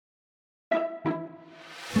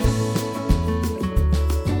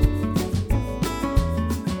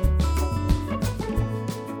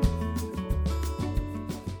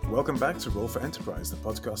Welcome back to Roll for Enterprise, the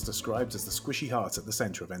podcast described as the squishy heart at the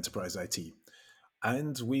center of enterprise IT.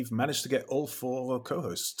 And we've managed to get all four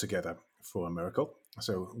co-hosts together for a miracle.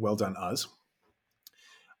 So well done, us.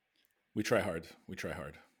 We try hard.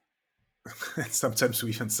 Sometimes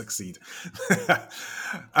we even succeed.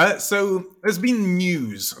 So there's been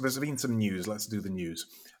news. There's been some news. Let's do the news.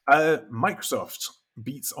 Microsoft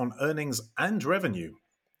beats on earnings and revenue,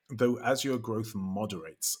 though Azure growth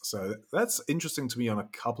moderates. So that's interesting to me on a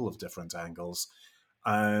couple of different angles.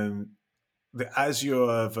 The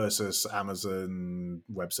Azure versus Amazon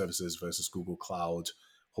Web Services versus Google Cloud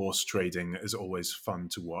horse trading is always fun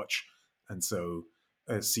to watch. And so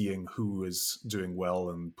seeing who is doing well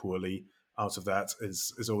and poorly out of that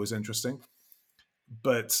is always interesting.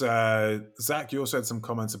 But Zach, you also had some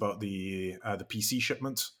comments about the PC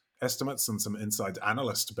shipment estimates and some inside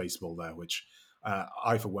analyst baseball there, which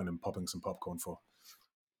I, for one, am popping some popcorn for.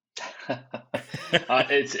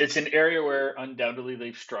 It's an area where undoubtedly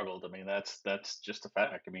they've struggled. I mean, that's just a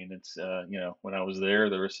fact. I mean, it's when I was there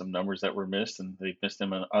were some numbers that were missed, and they've missed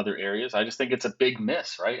them in other areas. I just think it's a big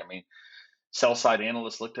miss, right? I mean, sell side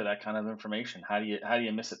analysts looked at that kind of information. How do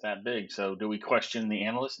you miss it that big? So do we question the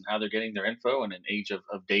analysts and how they're getting their info in an age of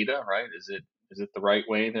data, right? Is it the right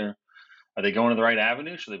way? Are they going to the right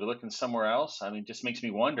avenue? Should they be looking somewhere else? I mean, it just makes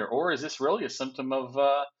me wonder. Or is this really a symptom of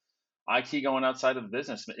IT going outside of the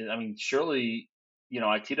business? I mean, surely,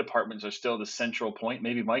 IT departments are still the central point.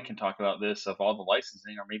 Maybe Mike can talk about this of all the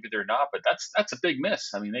licensing, or maybe they're not. But that's a big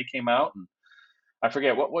miss. I mean, they came out and I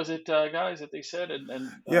forget, what was it, guys, that they said?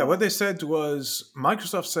 What they said was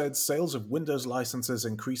Microsoft said sales of Windows licenses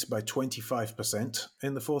increased by 25%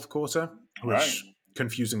 in the fourth quarter, which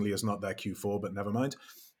confusingly is not their Q4, but never mind.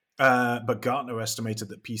 But Gartner estimated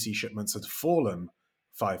that PC shipments had fallen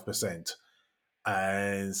 5%.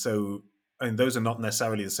 And so, and those are not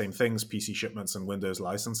necessarily the same things, PC shipments and Windows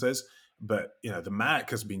licenses. But, the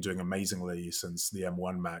Mac has been doing amazingly since the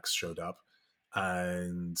M1 Macs showed up.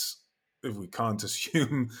 And if we can't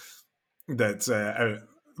assume that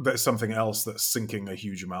there's something else that's sinking a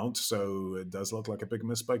huge amount. So it does look like a big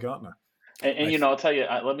miss by Gartner. And I'll tell you,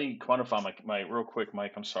 let me quantify my real quick,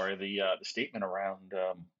 Mike. I'm sorry, the statement around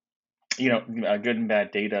good and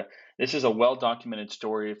bad data. This is a well-documented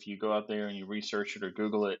story. If you go out there and you research it or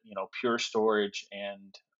Google it, Pure Storage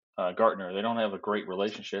and Gartner, they don't have a great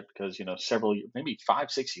relationship because, maybe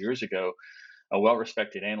 5-6 years ago, a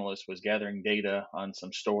well-respected analyst was gathering data on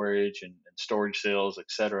some storage and storage sales, et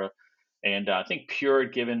cetera. And I think Pure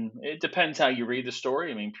had given, it depends how you read the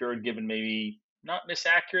story. I mean, Pure had given maybe not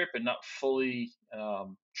misaccurate, but not fully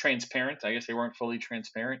transparent. I guess they weren't fully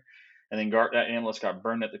transparent. And then that analyst got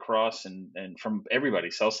burned at the cross and from everybody,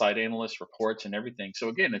 sell-side analysts, reports, and everything. So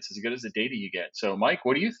again, it's as good as the data you get. So Mike,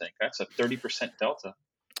 what do you think? That's a 30% delta.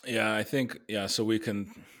 Yeah, I think, I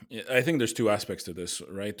think there's two aspects to this,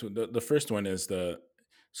 right? The first one is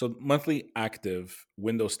so monthly active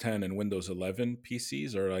Windows 10 and Windows 11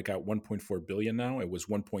 PCs are like at 1.4 billion now. It was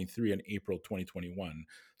 1.3 in April 2021.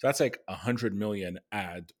 So that's like 100 million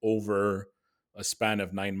add over a span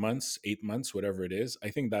of 9 months, 8 months, whatever it is. I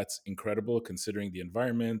think that's incredible considering the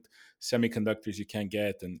environment, semiconductors you can't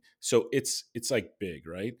get. And so it's like big,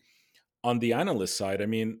 right? On the analyst side, I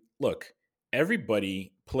mean, look,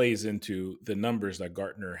 everybody plays into the numbers that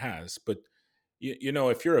Gartner has, but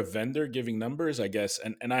if you're a vendor giving numbers, I guess,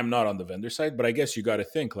 and I'm not on the vendor side, but I guess you got to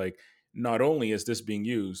think like, not only is this being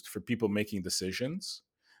used for people making decisions,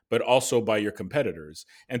 but also by your competitors.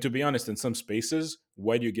 And to be honest, in some spaces,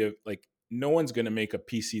 why do you give, like, no one's going to make a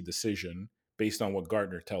PC decision based on what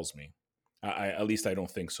Gartner tells me. At least I don't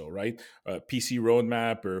think so, right? PC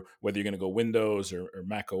roadmap, or whether you're going to go Windows or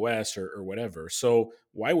Mac OS or whatever. So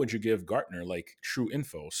why would you give Gartner like true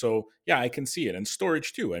info? So yeah, I can see it. And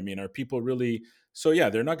storage too. I mean, are people really? So yeah,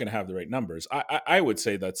 they're not going to have the right numbers. I would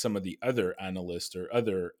say that some of the other analysts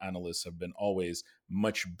have been always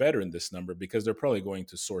much better in this number because they're probably going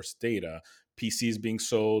to source data, PCs being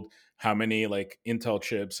sold, how many like Intel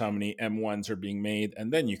chips, how many M1s are being made,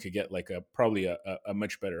 and then you could get like probably a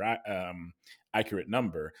much better accurate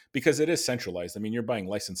number because it is centralized. I mean, you're buying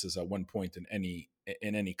licenses at one point in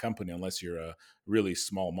any company unless you're a really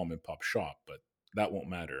small mom and pop shop, but that won't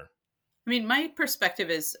matter. I mean, my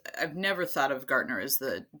perspective is I've never thought of Gartner as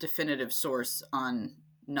the definitive source on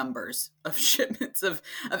numbers of shipments of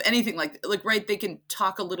anything like right. They can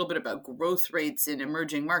talk a little bit about growth rates in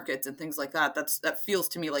emerging markets and things like that. That feels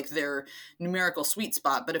to me like their numerical sweet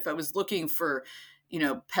spot. But if I was looking for,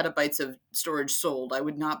 petabytes of storage sold, I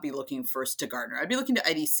would not be looking first to Gartner. I'd be looking to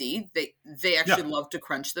IDC. They actually love to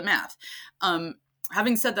crunch the math.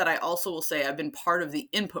 Having said that, I also will say I've been part of the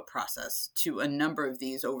input process to a number of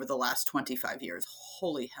these over the last 25 years.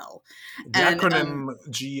 Holy hell. The And acronym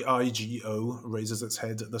GIGO raises its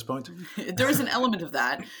head at this point. there is an element of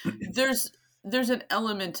that. There's an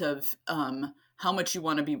element of how much you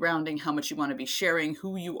want to be rounding, how much you want to be sharing,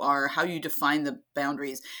 who you are, how you define the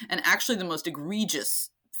boundaries. And actually the most egregious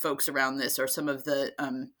folks around this are some of the,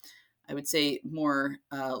 I would say, more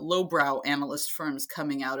lowbrow analyst firms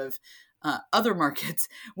coming out of other markets,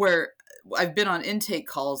 where I've been on intake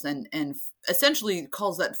calls and essentially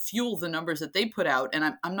calls that fuel the numbers that they put out.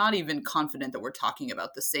 And I'm not even confident that we're talking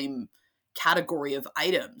about the same category of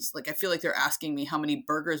items. Like, I feel like they're asking me how many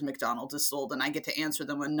burgers McDonald's has sold, and I get to answer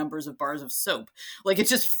them on numbers of bars of soap. Like, it's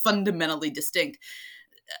just fundamentally distinct.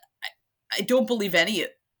 I don't believe any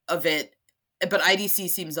of it, but IDC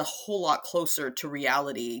seems a whole lot closer to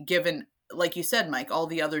reality, given, like you said, Mike, all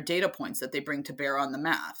the other data points that they bring to bear on the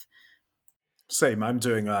math. Same. I'm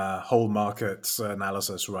doing a whole market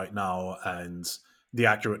analysis right now, and the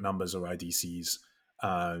accurate numbers are IDCs,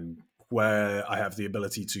 where I have the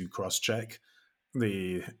ability to cross-check.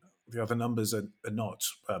 The other numbers are not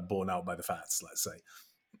borne out by the facts, let's say.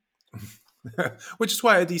 Which is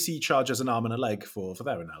why IDC charges an arm and a leg for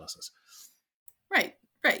their analysis. Right.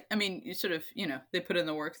 I mean, you sort of, they put in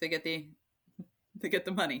the work, they get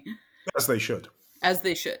the money. As they should.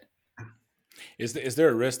 Is there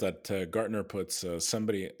a risk that Gartner puts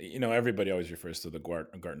somebody, everybody always refers to the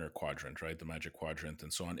Gartner quadrant, right? The magic quadrant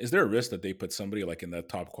and so on. Is there a risk that they put somebody like in that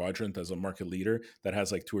top quadrant as a market leader that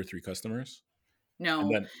has like 2 or 3 customers?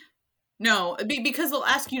 No. No, because they'll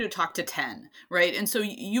ask you to talk to 10, right? And so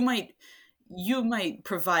you might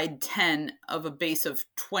provide 10 of a base of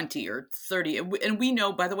 20 or 30. And we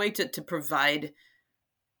know, by the way, to provide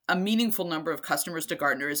a meaningful number of customers to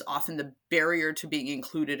Gartner is often the barrier to being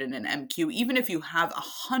included in an MQ. Even if you have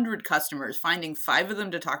 100 customers, finding 5 of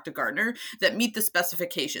them to talk to Gartner that meet the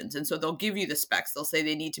specifications. And so they'll give you the specs. They'll say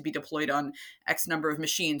they need to be deployed on X number of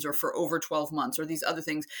machines or for over 12 months or these other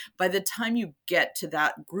things. By the time you get to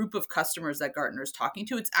that group of customers that Gartner is talking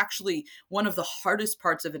to, it's actually one of the hardest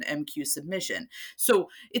parts of an MQ submission. So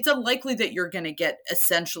it's unlikely that you're going to get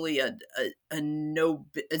essentially a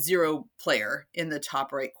zero player in the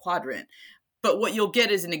top right quadrant. But what you'll get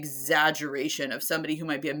is an exaggeration of somebody who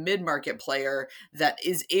might be a mid-market player that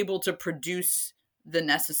is able to produce the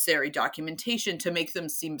necessary documentation to make them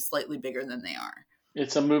seem slightly bigger than they are.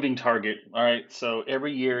 It's a moving target. All right. So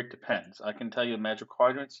every year it depends. I can tell you Magic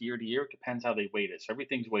Quadrants year to year, it depends how they weight it. So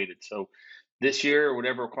everything's weighted. So this year,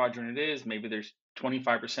 whatever quadrant it is, maybe there's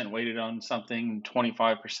 25% weighted on something,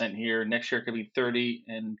 25% here. Next year it could be 30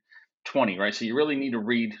 and 20, right? So you really need to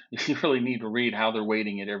read how they're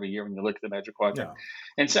weighting it every year when you look at the Magic Quadrant. Yeah.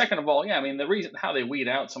 And second of all, the reason how they weed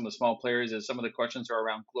out some of the small players is some of the questions are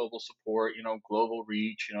around global support, global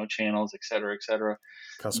reach, channels, et cetera, et cetera.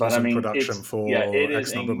 Customers in production for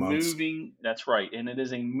X number of months. That's right. And it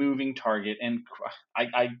is a moving target. And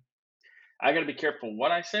I got to be careful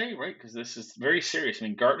what I say, right? Because this is very serious.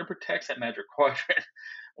 Gartner protects that Magic Quadrant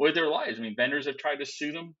with their lives. Vendors have tried to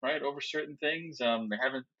sue them, right, over certain things.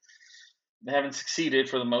 They haven't succeeded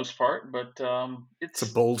for the most part, but it's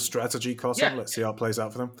a bold strategy, Carson. Yeah. Let's see how it plays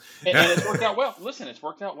out for them. And it's worked out well. Listen, it's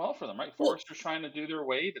worked out well for them, right? Forrester's trying to do their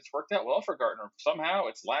weight. It's worked out well for Gartner. Somehow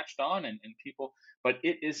it's latched on and people, but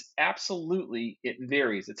it is absolutely, it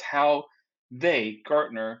varies. It's how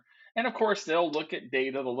Gartner, and of course they'll look at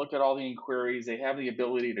data, they'll look at all the inquiries. They have the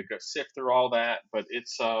ability to go sift through all that, but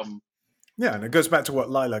it's yeah, and it goes back to what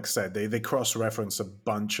Lilac said. They cross-reference a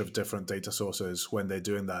bunch of different data sources when they're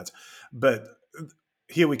doing that. But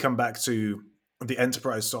here we come back to the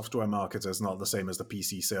enterprise software market is not the same as the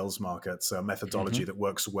PC sales market. It's a methodology that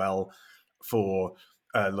works well for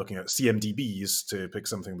looking at CMDBs, to pick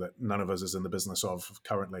something that none of us is in the business of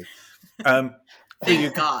currently.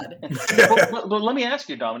 Thank God. but let me ask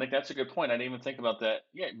you, Dominic, that's a good point. I didn't even think about that.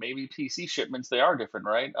 Yeah, maybe PC shipments, they are different,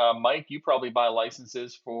 right? Mike, you probably buy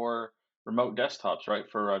licenses for remote desktops, right?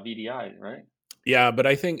 For VDI, right? Yeah, but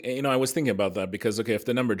I think, I was thinking about that because, okay, if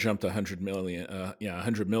the number jumped to 100 million,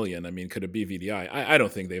 100 million, could it be VDI? I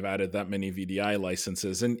don't think they've added that many VDI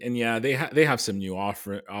licenses. And yeah, they have some new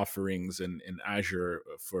offerings in Azure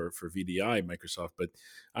for VDI, Microsoft, but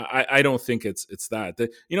I don't think it's that.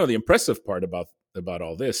 The impressive part about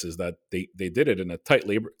all this is that they did it in a tight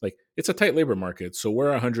labor, it's a tight labor market. So where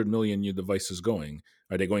are 100 million new devices going?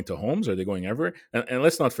 Are they going to homes? Are they going everywhere? And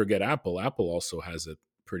let's not forget Apple. Apple also has it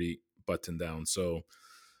pretty buttoned down. So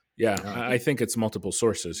yeah, I think it's multiple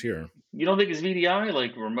sources here. You don't think it's VDI,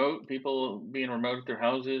 like remote, people being remote at their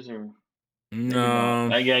houses? Or Maybe not.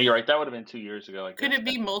 No. Yeah, you're right. That would have been 2 years ago, I Could guess. it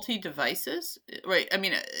be multi-devices? Right. I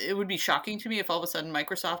mean, it would be shocking to me if all of a sudden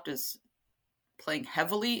Microsoft is playing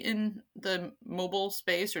heavily in the mobile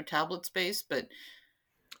space or tablet space, but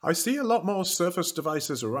I see a lot more Surface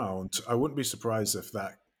devices around. I wouldn't be surprised if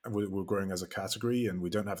that we're growing as a category, and we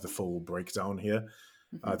don't have the full breakdown here.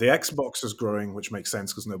 The Xbox is growing, which makes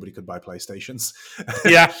sense because nobody could buy PlayStations.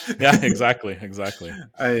 Yeah, exactly.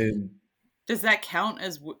 And does that count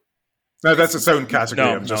as? no, that's its own category.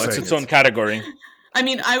 No, I'm just it's saying its own category. I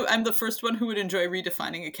mean, I'm the first one who would enjoy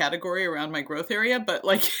redefining a category around my growth area, but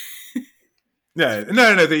like, Yeah,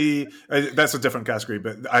 no. That's a different category.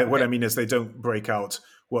 But what I mean is they don't break out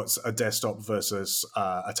what's a desktop versus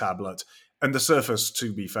a tablet. And the Surface,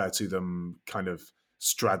 to be fair to them, kind of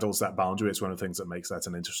straddles that boundary. It's one of the things that makes that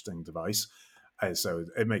an interesting device. So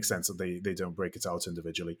it makes sense that they don't break it out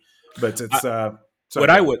individually. But it's What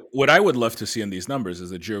I would love to see in these numbers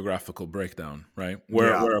is a geographical breakdown, right?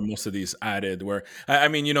 Where are most of these added? Where I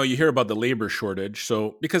mean, you hear about the labor shortage.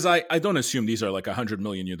 So because I don't assume these are like 100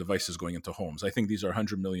 million new devices going into homes. I think these are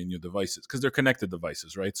 100 million new devices because they're connected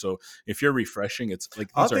devices, right? So if you're refreshing, it's like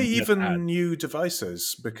are they even new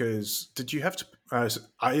devices? Because did you have to?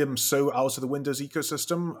 I am so out of the Windows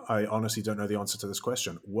ecosystem. I honestly don't know the answer to this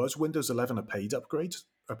question. Was Windows 11 a paid upgrade?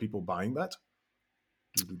 Are people buying that?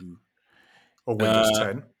 Or Windows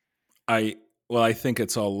 10? I think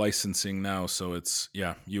it's all licensing now, so it's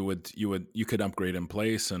you could upgrade in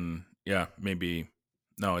place, and maybe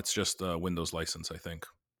no, it's just a Windows license, I think.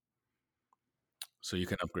 So you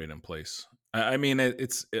can upgrade in place. I mean,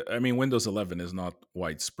 I mean, Windows 11 is not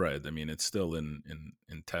widespread. I mean, it's still in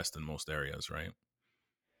test in most areas, right?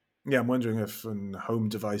 Yeah, I'm wondering if on home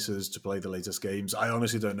devices to play the latest games. I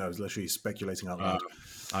honestly don't know. It's literally speculating out loud.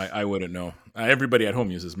 I wouldn't know. Everybody at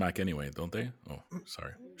home uses Mac anyway, don't they? Oh,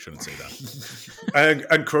 sorry. Shouldn't say that.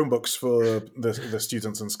 and Chromebooks for the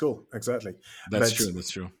students in school. Exactly. That's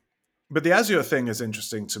true. But the Azure thing is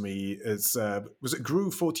interesting to me. It's it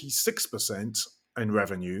grew 46% in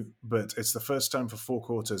revenue, but it's the first time for 4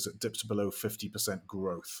 quarters it dipped below 50%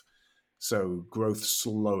 growth. So growth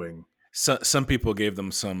slowing. So, some people gave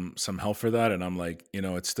them some hell for that, and I'm like,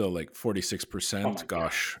 it's still like 46%. Oh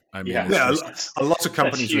Gosh, I mean, a lot of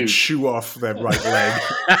companies would chew off their right leg.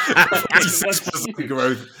 46%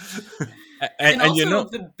 growth. And also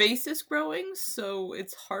the base is growing, so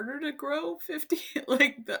it's harder to grow 50.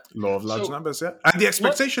 Like the law of large numbers, yeah. And the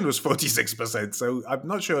expectation was 46%. So I'm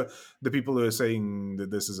not sure the people who are saying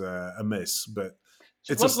that this is a miss, but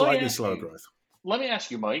it's a slightly slower growth. Let me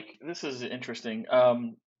ask you, Mike. This is interesting.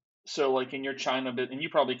 So, like in your China bit, and you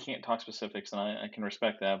probably can't talk specifics, and I can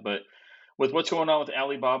respect that. But with what's going on with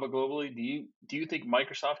Alibaba globally, do you think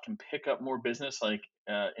Microsoft can pick up more business, like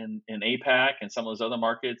in APAC and some of those other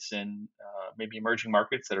markets, and maybe emerging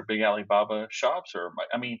markets that are big Alibaba shops? Or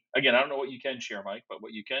I mean, again, I don't know what you can share, Mike, but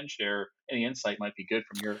what you can share, any insight might be good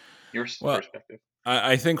from your perspective.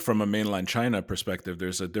 I think from a mainland China perspective,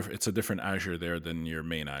 it's a different Azure there than your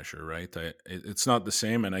main Azure, right? It's not the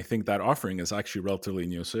same, and I think that offering is actually relatively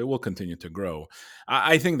new, so it will continue to grow.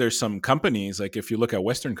 I think there's some companies, like if you look at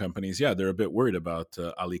Western companies, they're a bit worried about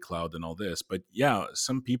Ali Cloud and all this, but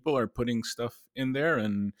some people are putting stuff in there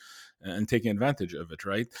and taking advantage of it,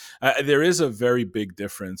 right? There is a very big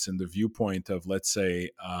difference in the viewpoint of, let's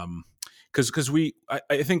say, because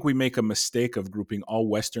I think we make a mistake of grouping all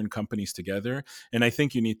Western companies together, and I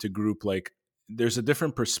think you need to group there's a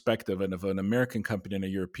different perspective of an American company and a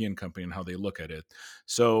European company and how they look at it.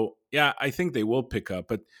 So I think they will pick up,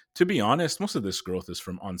 but to be honest, most of this growth is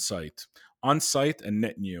from on-site and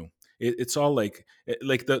net new. It's all like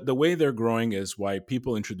the way they're growing is why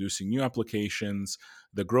people introducing new applications,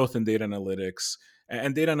 the growth in data analytics.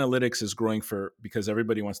 And data analytics is growing because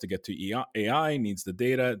everybody wants to get to AI, needs the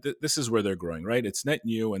data. This is where they're growing, right? It's net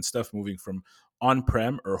new and stuff moving from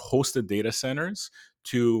on-prem or hosted data centers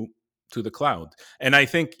to the cloud. And I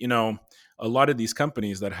think, a lot of these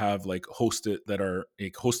companies that have that are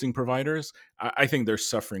hosting providers, I think they're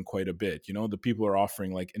suffering quite a bit. The people are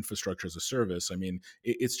offering infrastructure as a service. I mean,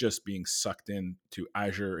 it's just being sucked into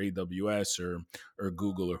Azure, AWS, or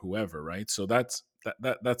Google or whoever, right? So that's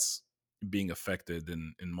being affected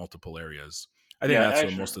in multiple areas. I think that's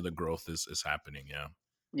where most of the growth is happening.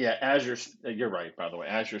 Yeah, Azure. You're right. By the way,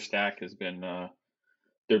 Azure Stack has been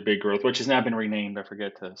their big growth, which has now been renamed. I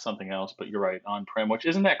forget to something else, but you're right. On-prem, which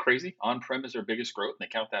isn't that crazy. On-prem is their biggest growth, and they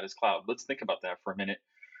count that as cloud. Let's think about that for a minute.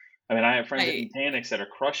 I mean, I have friends at Nutanix that are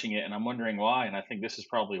crushing it, and I'm wondering why. And I think this is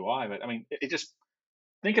probably why. But I mean, it just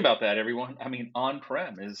think about that, everyone. I mean,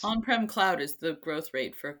 on-prem cloud is the growth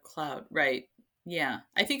rate for cloud, right? Yeah,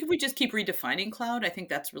 I think if we just keep redefining cloud, I think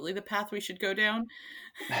that's really the path we should go down.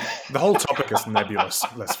 The whole topic is nebulous,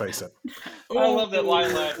 let's face it. I love that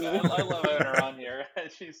Lilac. Ooh. I love having her on here.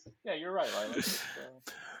 You're right, Lilac.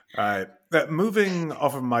 All right. Moving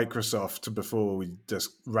off of Microsoft before we just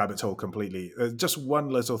rabbit hole completely, just one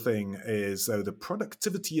little thing is the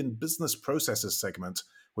productivity and business processes segment,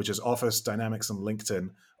 which is Office, Dynamics, and LinkedIn,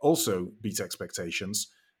 also beat expectations.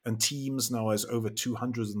 And Teams now has over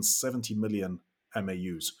 270 million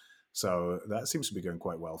MAUs. So that seems to be going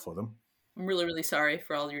quite well for them. I'm really, really sorry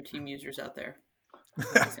for all your team users out there.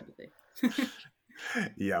 My sympathy.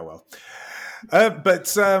 Yeah, well.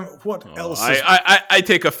 But what else? I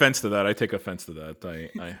take offense to that.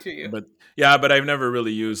 I Do you? But yeah, but I've never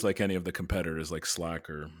really used like any of the competitors like Slack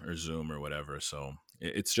or Zoom or whatever. So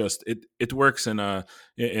it's just it works in a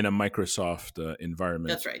Microsoft environment.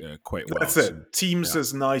 That's right. Quite well. That's it. So, Teams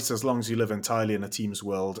is nice as long as you live entirely in a Teams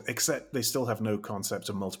world, except they still have no concept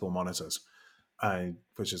of multiple monitors,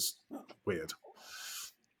 which is weird.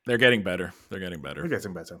 they're getting better. They're getting We're better.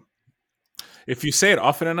 getting better. If you say it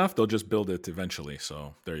often enough, they'll just build it eventually.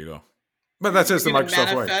 So there you go. But that is the You're gonna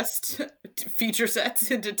Microsoft way. manifest feature sets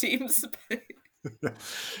into Teams. The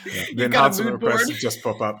You've got a enhancement mood requests board. just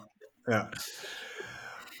pop up. Yeah.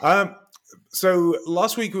 So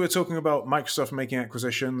last week we were talking about Microsoft making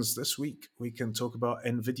acquisitions. This week we can talk about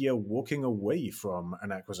NVIDIA walking away from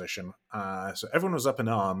an acquisition. So everyone was up in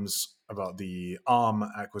arms about the ARM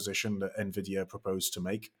acquisition that NVIDIA proposed to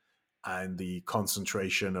make and the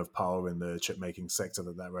concentration of power in the chip making sector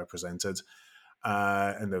that represented.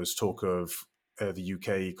 And there was talk of the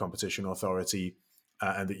UK competition authority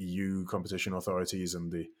and the EU competition authorities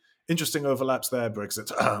and the interesting overlaps there,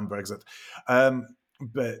 Brexit.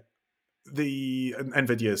 But the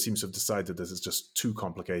NVIDIA seems to have decided this is just too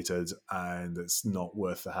complicated and it's not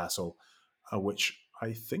worth the hassle, which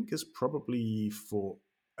I think is probably for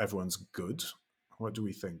everyone's good. What do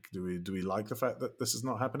we think? Do we like the fact that this is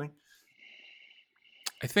not happening?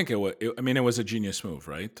 I think it was a genius move,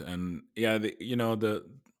 right? And yeah,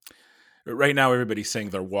 right now everybody's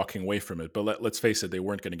saying they're walking away from it, but let's face it, they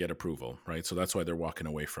weren't going to get approval, right? So that's why they're walking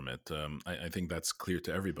away from it. I think that's clear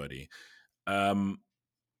to everybody.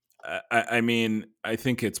 I mean, I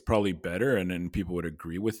think it's probably better, and then people would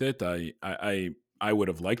agree with it. I would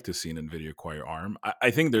have liked to see NVIDIA acquire ARM.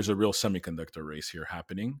 I think there's a real semiconductor race here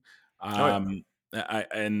happening. And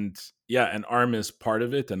ARM is part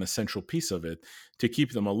of it, an essential piece of it to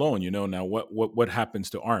keep them alone. Now what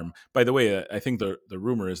happens to ARM? By the way, I think the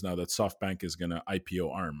rumor is now that SoftBank is going to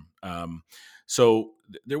IPO ARM. So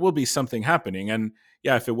there will be something happening. And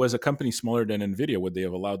yeah, if it was a company smaller than NVIDIA, would they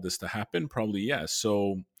have allowed this to happen? Probably yes.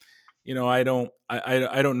 So I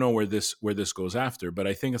don't know where this goes after, but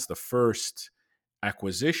I think it's the first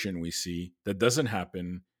acquisition we see that doesn't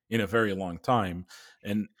happen in a very long time.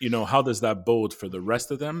 And how does that bode for the rest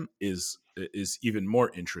of them is even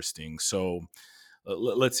more interesting. So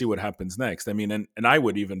let's see what happens next. I mean, and I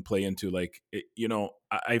would even play into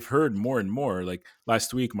I've heard more and more, like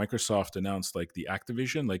last week Microsoft announced like the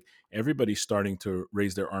Activision, like everybody's starting to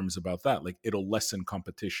raise their arms about that. Like it'll lessen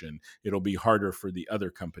competition, it'll be harder for the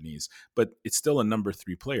other companies, but it's still a number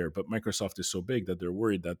 3 player. But Microsoft is so big that they're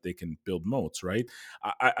worried that they can build moats, right?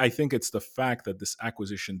 I think it's the fact that this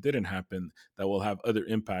acquisition didn't happen that will have other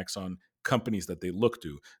impacts on companies that they look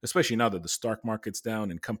to, especially now that the stock market's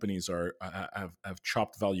down and companies have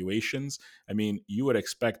chopped valuations. I mean, you would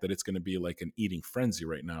expect that it's going to be like an eating frenzy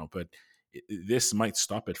right now, but this might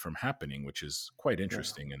stop it from happening, which is quite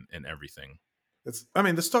interesting in everything.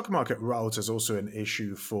 The stock market rout is also an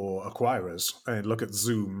issue for acquirers. And look at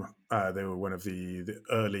Zoom; they were one of the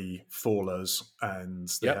early fallers, and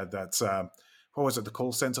they had that. What was it? The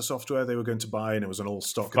call center software they were going to buy, and it was an all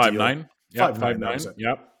stock deal. Five9. Five9.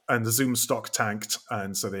 Yep. And the Zoom stock tanked,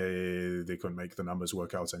 and so they couldn't make the numbers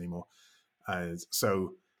work out anymore.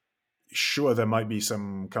 So, sure, there might be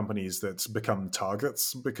some companies that become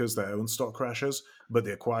targets because their own stock crashes, but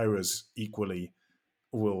the acquirers equally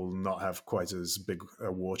will not have quite as big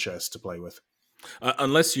a war chest to play with.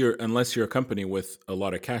 Unless you're a company with a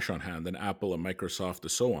lot of cash on hand, and Apple and Microsoft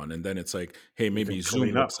and so on, and then it's like, hey, maybe Zoom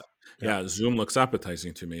looks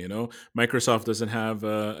appetizing to me. Microsoft doesn't have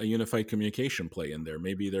a unified communication play in there.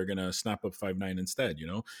 Maybe they're gonna snap up Five9 instead.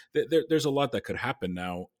 There's a lot that could happen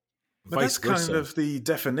now. But that's kind of the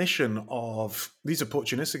definition of these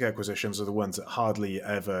opportunistic acquisitions are the ones that hardly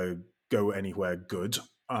ever go anywhere good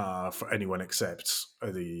for anyone except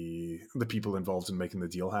the people involved in making the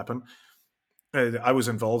deal happen. I was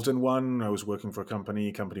involved in one. I was working for a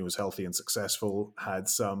company. Company was healthy and successful, had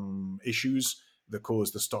some issues that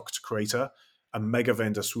caused the stock to crater. a mega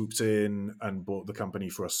vendor swooped in and bought the company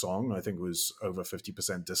for a song. I think it was over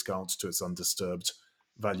 50% discount to its undisturbed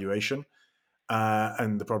valuation.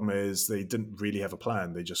 And the problem is they didn't really have a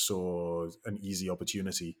plan. They just saw an easy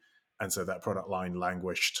opportunity. And so that product line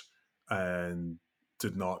languished and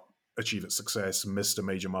did not achieve its success, missed a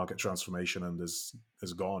major market transformation, and is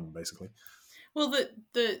gone, basically. Well,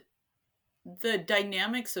 the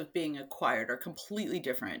dynamics of being acquired are completely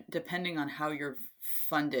different depending on how you're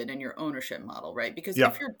funded and your ownership model, right? Because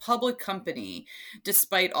if you're a public company,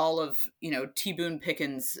 despite all of, T. Boone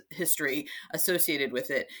Pickens' history associated with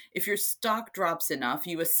it, if your stock drops enough,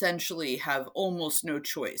 you essentially have almost no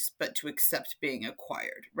choice but to accept being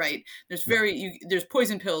acquired, right? There's there's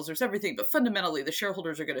poison pills, there's everything, but fundamentally the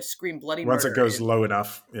shareholders are going to scream bloody murder. Once it goes low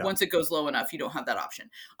enough. Yeah. Once it goes low enough, you don't have that option.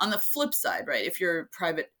 On the flip side, right, if you're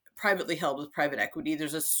privately held with private equity,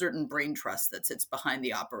 there's a certain brain trust that sits behind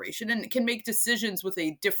the operation and it can make decisions with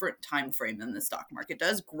a different time frame than the stock market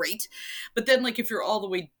does. Great. But then if you're all the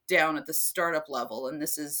way down at the startup level, and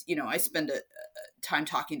this is, I spend a time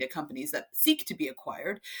talking to companies that seek to be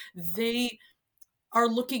acquired, they are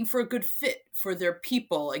looking for a good fit for their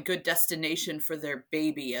people, a good destination for their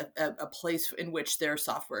baby, a place in which their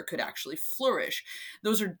software could actually flourish.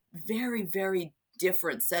 Those are very, very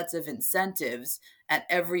different sets of incentives at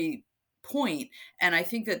every point. And I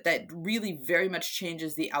think that really very much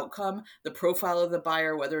changes the outcome, the profile of the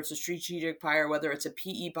buyer, whether it's a strategic buyer, whether it's a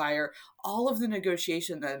PE buyer, all of the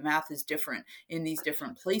negotiation, the math is different in these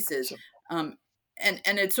different places. And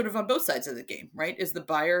it's sort of on both sides of the game, right?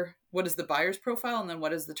 What is the buyer's profile, and then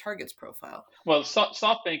what is the target's profile? Well,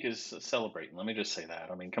 SoftBank is celebrating. Let me just say that.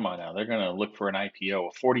 I mean, come on now. They're going to look for an IPO,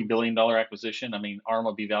 a $40 billion acquisition. I mean, ARM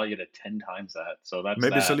will be valued at 10 times that. So that's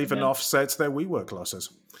maybe that. they'll even offset their WeWork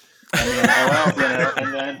losses.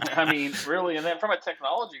 And then, I mean, really, and then from a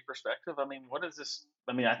technology perspective, I mean, what is this?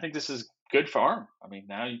 I mean, I think this is good for ARM. I mean,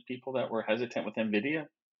 now people that were hesitant with NVIDIA,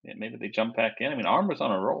 maybe they jump back in. I mean, ARM was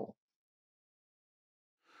on a roll.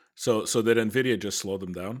 So did NVIDIA just slow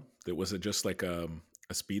them down? Was it just like a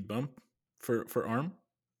speed bump for ARM?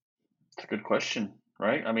 It's a good question,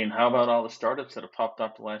 right? I mean, how about all the startups that have popped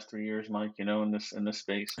up the last 3 years, Mike? In this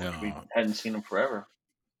space, we hadn't seen them forever.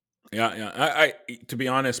 Yeah. I to be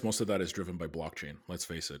honest, most of that is driven by blockchain. Let's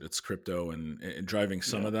face it, it's crypto and driving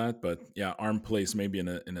some of that. But yeah, ARM plays maybe in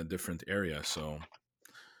a different area. So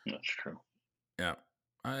that's true. Yeah,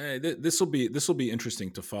 this will be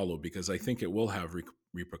interesting to follow because I think it will have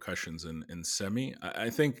repercussions in semi. I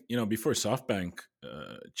think before SoftBank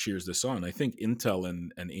cheers this on, I think Intel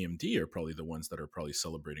and AMD are probably the ones that are probably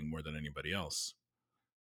celebrating more than anybody else.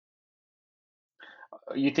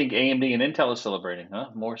 You think AMD and Intel is celebrating, huh?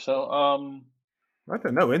 More so? I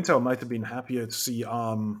don't know. Intel might have been happier to see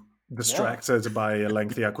ARM distracted by a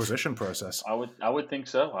lengthy acquisition process. I would think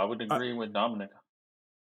so. I would agree with Dominic.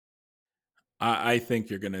 I think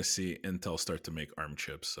you're going to see Intel start to make ARM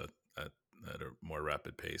chips at a more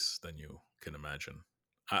rapid pace than you can imagine.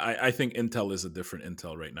 I think Intel is a different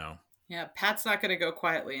Intel right now. Yeah, Pat's not going to go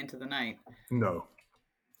quietly into the night. No.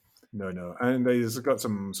 And they've got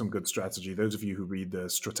some good strategy. Those of you who read the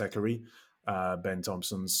Stratechery, Ben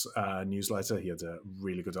Thompson's newsletter, he had a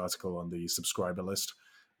really good article on the subscriber list.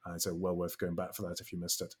 So well worth going back for that if you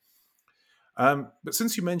missed it. But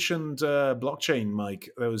since you mentioned blockchain, Mike,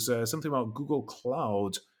 there was something about Google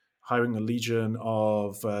Cloud hiring a legion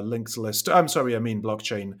of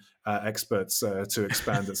blockchain experts to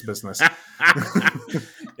expand its business.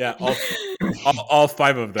 Yeah, all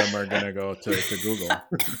 5 of them are going to go to Google.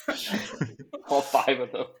 All 5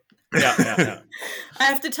 of them. Yeah. I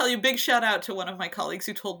have to tell you, big shout out to one of my colleagues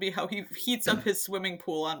who told me how he heats up his swimming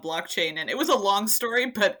pool on blockchain, and it was a long story,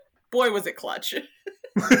 but boy, was it clutch.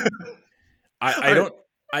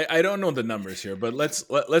 I don't know the numbers here, but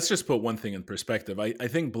let's just put one thing in perspective. I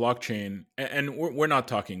think blockchain, and we're not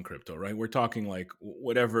talking crypto, right? We're talking like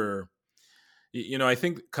whatever. I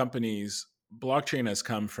think blockchain has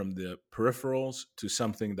come from the peripherals to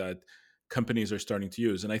something that companies are starting to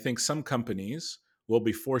use, and I think some companies will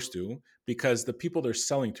be forced to because the people they're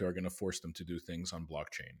selling to are going to force them to do things on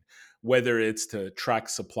blockchain, whether it's to track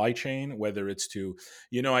supply chain, whether it's to,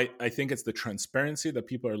 I think it's the transparency that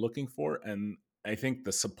people are looking for. And I think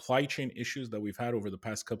the supply chain issues that we've had over the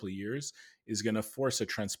past couple of years is going to force a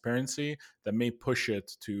transparency that may push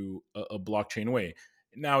it to a blockchain way.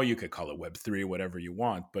 Now you could call it Web3, whatever you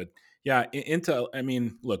want, but yeah, Intel, I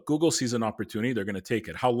mean, look, Google sees an opportunity, they're going to take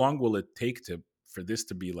it. How long will it take for this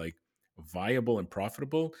to be like viable and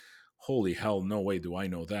profitable? Holy hell, no way do I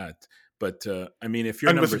know that. But I mean, if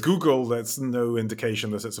you're with Google, that's no indication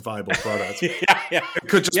that it's a viable product. Yeah. It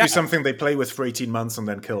could just Yeah. be something they play with for 18 months and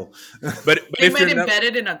then kill. But They if might you're embed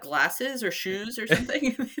it in a glasses or shoes or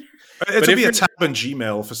something. It'll if be a you're- tab in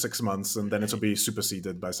Gmail for 6 months, and then it'll be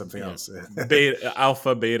superseded by something else. beta,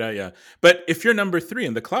 alpha, beta, yeah. But if you're number 3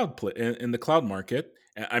 in the cloud in the cloud market,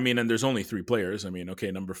 I mean, and there's only 3 players. I mean,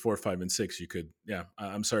 okay, number 4, 5, and 6, you could, yeah.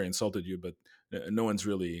 I'm sorry, I insulted you, but no one's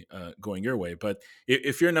really going your way. But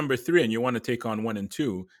if you're number 3 and you want to take on 1 and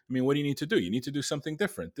 2, I mean, what do you need to do? You need to do something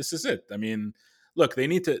different. This is it. I mean, look, they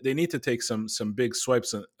need to take some big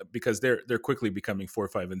swipes because they're quickly becoming 4,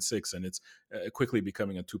 5, and 6, and it's quickly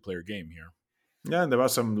becoming a 2-player game here. Yeah, and there are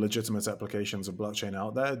some legitimate applications of blockchain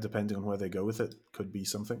out there. Depending on where they go with it, could be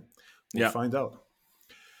something. We'll find out.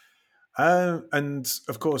 And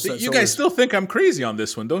of course, you guys still think I'm crazy on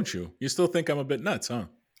this one, don't you? You still think I'm a bit nuts, huh? A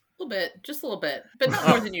little bit, just a little bit, but not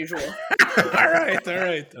more than usual. all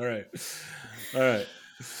right.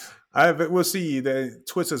 But we'll see.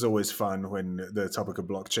 Twitter's always fun when the topic of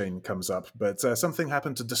blockchain comes up. But something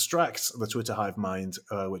happened to distract the Twitter hive mind,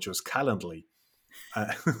 which was Calendly.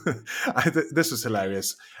 This was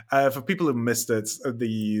hilarious. For people who missed it,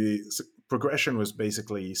 the progression was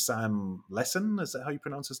basically Sam Lessin. Is that how you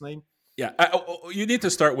pronounce his name? Yeah, you need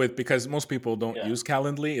to start with, because most people don't use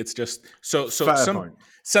Calendly. It's just so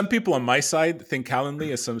some people on my side think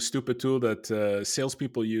Calendly is some stupid tool that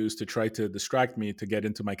salespeople use to try to distract me to get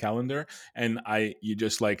into my calendar, and you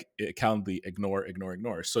just like Calendly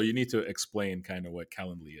ignore. So you need to explain kind of what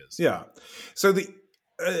Calendly is. Yeah, so the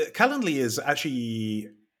Calendly is actually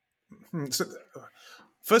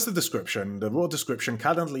first, the description, the raw description.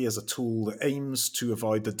 Calendly is a tool that aims to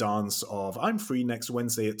avoid the dance of, I'm free next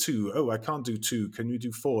Wednesday at 2. Oh, I can't do 2. Can you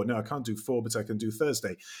do 4? No, I can't do 4, but I can do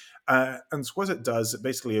Thursday. And what it does, it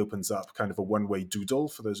basically opens up kind of a one-way doodle,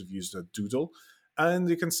 for those of you who used a doodle. And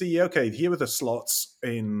you can see, okay, here are the slots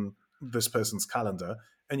in this person's calendar,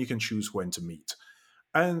 and you can choose when to meet.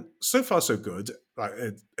 And so far, so good.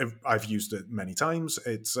 I've used it many times.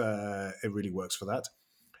 It really works for that.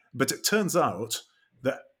 But it turns out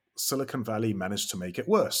that Silicon Valley managed to make it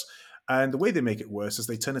worse. And the way they make it worse is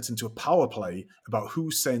they turn it into a power play about who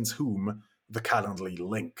sends whom the Calendly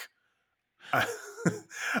link.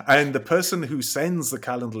 And the person who sends the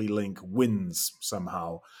Calendly link wins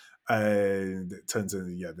somehow. It turns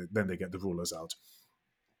in, then they get the rulers out.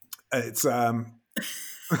 It's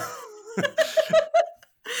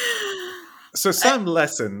so Sam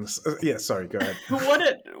Lessons. Sorry, go ahead.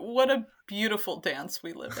 What a beautiful dance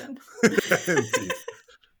we live in. Indeed.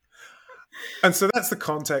 And so that's the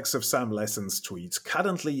context of Sam Lesson's tweet.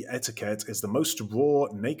 Calendly etiquette is the most raw,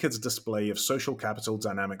 naked display of social capital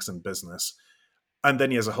dynamics in business. And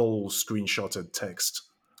then he has a whole screenshotted text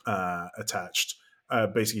attached,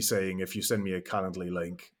 basically saying, if you send me a Calendly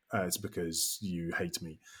link, it's because you hate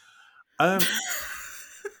me. And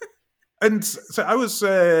so I was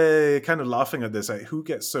kind of laughing at this. Like, who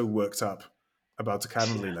gets so worked up about a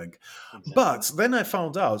Calendly link? Exactly. But then I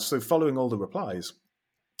found out, so following all the replies,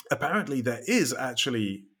 apparently there is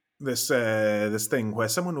actually this thing where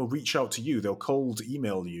someone will reach out to you, they'll cold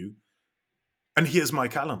email you, and here's my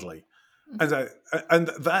Calendly. And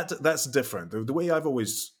that's different. The way I've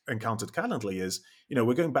always encountered Calendly is,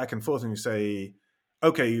 we're going back and forth and you say,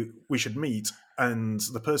 okay, we should meet, and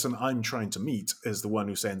the person I'm trying to meet is the one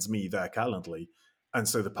who sends me their Calendly. And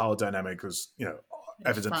so the power dynamic was,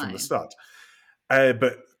 evident from the start.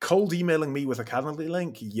 But cold emailing me with a Calendly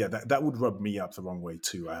link, that would rub me up the wrong way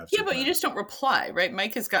too. I have to. Yeah, but you just don't reply, right?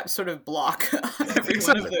 Mike has got sort of block on every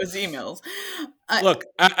one of those emails. Look,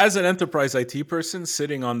 as an enterprise IT person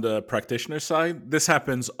sitting on the practitioner side, this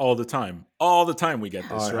happens all the time. All the time we get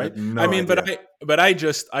this, right? No idea. But I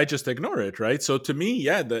just ignore it, right? So to me,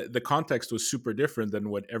 the context was super different than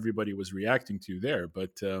what everybody was reacting to there.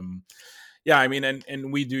 But I mean,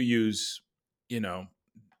 and we do use, you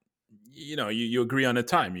agree on a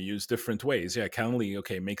time. You use different ways. Yeah,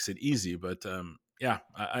 Calendly, makes it easy, but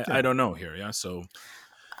I don't know here. Yeah, so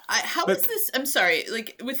how is this? I'm sorry.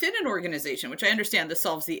 Like within an organization, which I understand this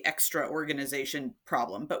solves the extra organization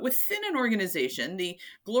problem, but within an organization, the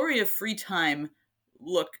glory of free time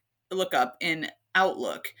lookup in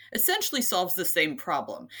Outlook essentially solves the same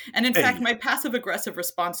problem. And in fact, my passive aggressive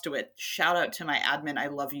response to it, shout out to my admin, I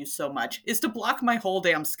love you so much, is to block my whole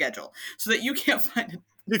damn schedule so that you can't find it.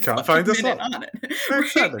 You can't find a slot on it.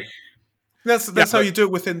 Exactly. That's how you do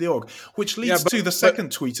it within the org, which leads to the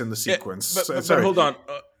second tweet in the sequence. But hold on.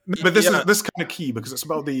 But this is kind of key because it's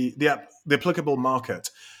about the applicable market.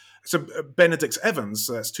 So Benedict Evans,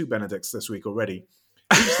 that's 2 Benedicts this week already,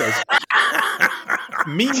 he says,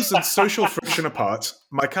 memes and social friction apart,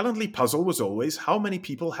 my Calendly puzzle was always how many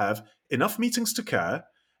people have enough meetings to care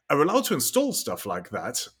are allowed to install stuff like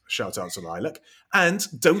that, shout out to Lilac, and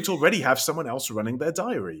don't already have someone else running their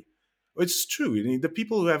diary. It's true. I mean, the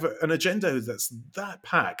people who have an agenda that's that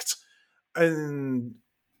packed, and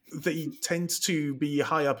they tend to be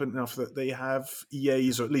high up enough that they have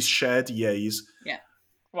EAs, or at least shared EAs,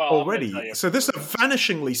 already. So this is a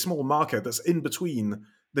vanishingly small market that's in between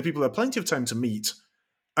the people who have plenty of time to meet,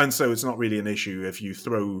 and so it's not really an issue if you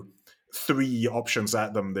throw 3 options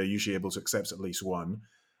at them. They're usually able to accept at least one.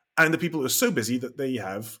 And the people who are so busy that they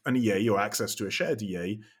have an EA or access to a shared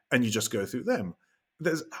EA, and you just go through them.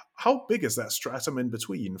 How big is that stratum in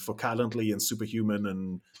between for Calendly and Superhuman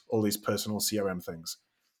and all these personal CRM things?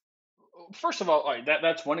 First of all,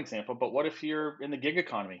 that's one example. But what if you're in the gig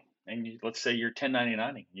economy and let's say you're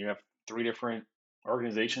 1099ing? You have 3 different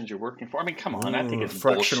organizations you're working for. I mean, come on, I think it's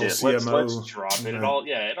fractional bullshit. CMO. Let's drop it.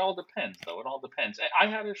 It all depends, though. It all depends. I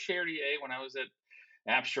had a shared EA when I was at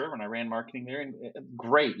AppSure when I ran marketing there, and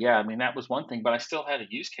great, yeah. I mean, that was one thing, but I still had a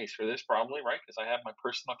use case for this, probably, right? Because I have my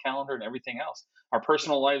personal calendar and everything else. Our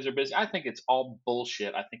personal lives are busy. I think it's all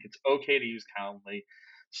bullshit. I think it's okay to use Calendly.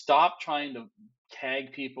 Stop trying to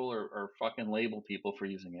tag people or fucking label people for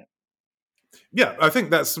using it. Yeah, I think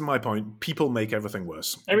that's my point. People make everything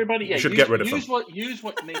worse. Everybody, you should get rid of them. Use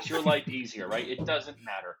what makes your life easier, right? It doesn't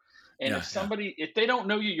matter. And if they don't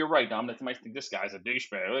know you, you're right, Dom. They might think this guy's a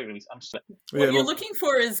douchebag. What you're looking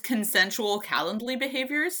for is consensual Calendly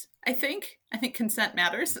behaviors. I think consent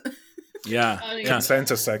matters.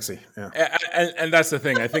 Consent is sexy. Yeah, and that's the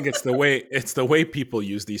thing. I think it's the way people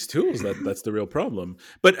use these tools that's the real problem.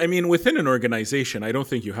 But I mean, within an organization, I don't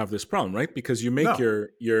think you have this problem, right? Because you make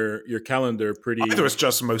your calendar pretty. Either it's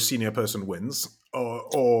just most senior person wins,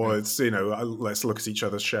 or it's let's look at each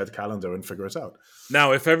other's shared calendar and figure it out.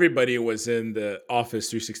 Now, if everybody was in the Office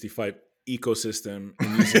 365 ecosystem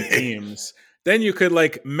and using Teams, then you could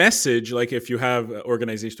message, if you have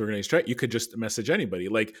organization to organization chat, you could just message anybody.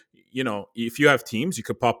 If you have Teams, you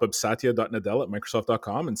could pop up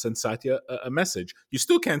satya.nadella@microsoft.com and send Satya a message. You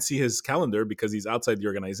still can't see his calendar because he's outside the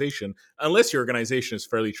organization, unless your organization is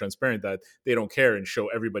fairly transparent that they don't care and show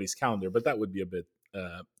everybody's calendar. But that would be a bit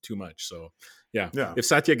too much. So yeah. If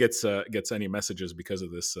Satya gets any messages because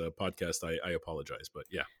of this podcast, I apologize. But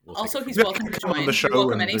yeah. Also, he's welcome to join the show. You're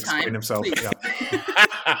welcome anytime. Himself.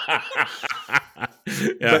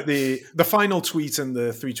 But the final tweet in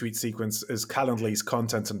the 3-tweet sequence is Calendly's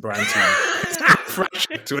content and brand team. Fresh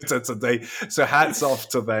Twitter today. So hats off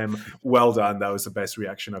to them. Well done. That was the best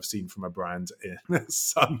reaction I've seen from a brand in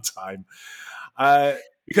some time.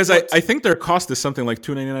 Because I think their cost is something like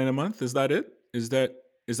 $2.99 a month. Is that it? Is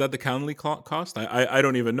that the Calendly cost? I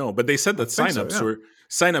don't even know. But they said that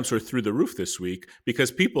signups were through the roof this week because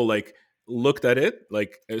people looked at it,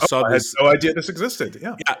 saw this. I had no idea this existed.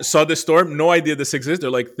 Yeah, saw this storm, no idea this exists.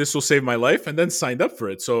 They're like, this will save my life, and then signed up for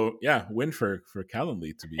it. So yeah, win for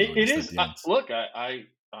Calendly, to be honest. It is. Look, I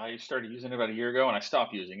started using it about a year ago, and I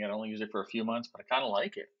stopped using it. I only use it for a few months, but I kind of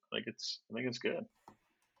like it. I think it's good.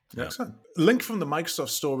 Excellent. Link from the Microsoft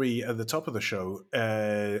story at the top of the show,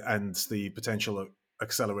 and the potential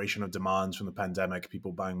acceleration of demand from the pandemic,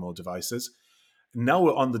 people buying more devices. Now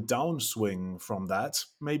we're on the downswing from that,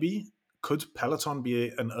 maybe. Could Peloton be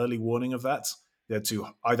an early warning of that? They had to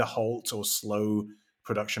either halt or slow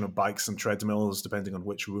production of bikes and treadmills, depending on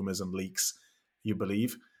which rumors and leaks you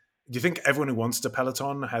believe. Do you think everyone who wants a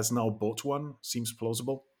Peloton has now bought one? Seems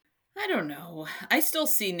plausible. I don't know. I still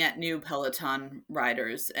see net new Peloton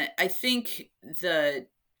riders. I think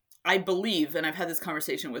I believe, and I've had this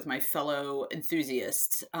conversation with my fellow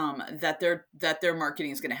enthusiasts, that their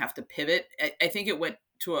marketing is going to have to pivot. I think it went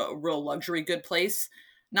to a real luxury good place.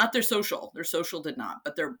 Not their social. Their social did not,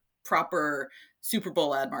 but their proper Super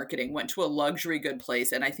Bowl ad marketing went to a luxury good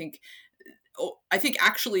place. And I think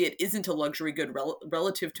actually it isn't a luxury good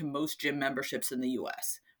relative to most gym memberships in the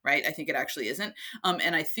US, right? I think it actually isn't.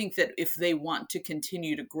 And I think that if they want to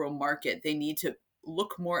continue to grow market, they need to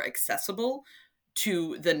look more accessible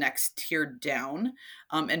to the next tier down,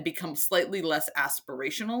 and become slightly less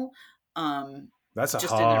aspirational. That's a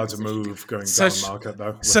hard move going down market,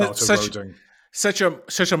 though, without eroding. Such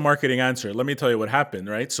a marketing answer. Let me tell you what happened,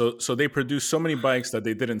 right? So they produced so many bikes that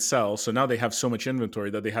they didn't sell. So now they have so much inventory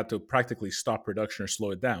that they had to practically stop production or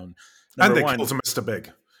slow it down. And they killed Mr.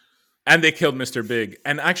 Big. And they killed Mr. Big.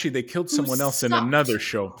 And actually they killed someone else in another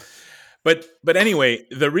show. But anyway,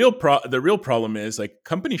 the real problem is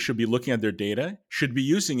companies should be looking at their data, should be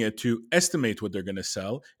using it to estimate what they're going to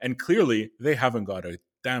sell. And clearly they haven't got a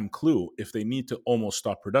damn clue if they need to almost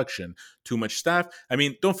stop production. Too much staff. I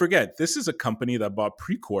mean, don't forget, this is a company that bought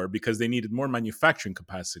Precor because they needed more manufacturing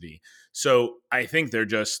capacity. So I think they're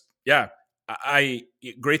just,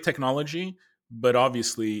 great technology, but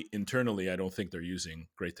obviously internally, I don't think they're using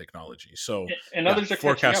great technology. So and others are catching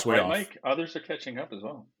forecast up, way right, off. Mike? Others are catching up as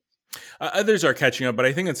well. Others are catching up, but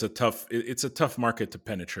I think it's a tough market to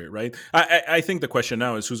penetrate, right? I think the question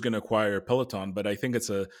now is who's going to acquire Peloton, but I think it's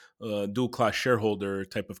a dual class shareholder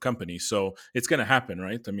type of company, so it's going to happen,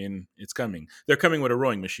 right? I mean, it's coming. They're coming with a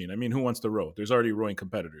rowing machine. I mean, who wants to row? There's already rowing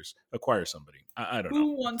competitors. Acquire somebody. I don't know.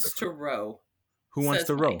 Who wants to row? Who wants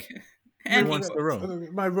to row? And Who wants to row?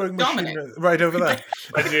 My rowing Dominic. machine right over there.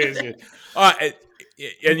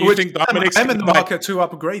 And you think Dominic's I'm in the gonna buy- market to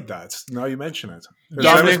upgrade that. Now you mention it.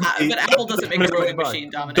 Dominic- but Apple doesn't make a rowing machine,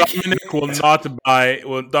 Dominic.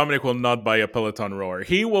 Dominic will not buy a Peloton rower.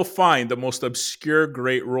 He will find the most obscure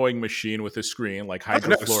great rowing machine with a screen like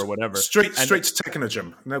HydroFlow or whatever. Straight to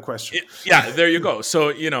Technogym, no question. Yeah, there you go. So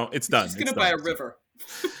it's done. He's going to buy a river.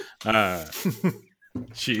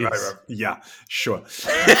 Jeez. Right. Yeah, sure.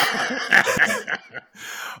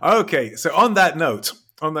 Okay, so on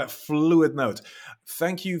that fluid note,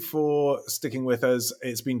 thank you for sticking with us.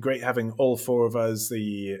 It's been great having all four of us.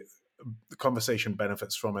 The conversation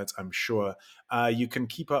benefits from it, I'm sure. You can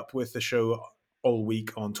keep up with the show all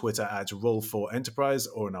week on Twitter at Roll4Enterprise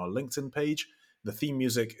or on our LinkedIn page. The theme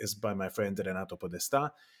music is by my friend Renato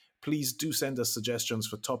Podesta. Please do send us suggestions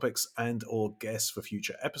for topics and or guests for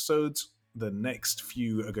future episodes. The next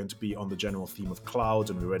few are going to be on the general theme of cloud,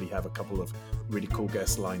 and we already have a couple of really cool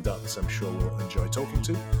guests lined up, so I'm sure we'll enjoy talking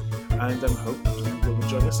to. And I hope you will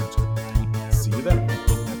enjoy listening to. See you then.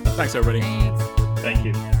 Thanks, everybody. Thanks. Thank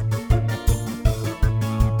you.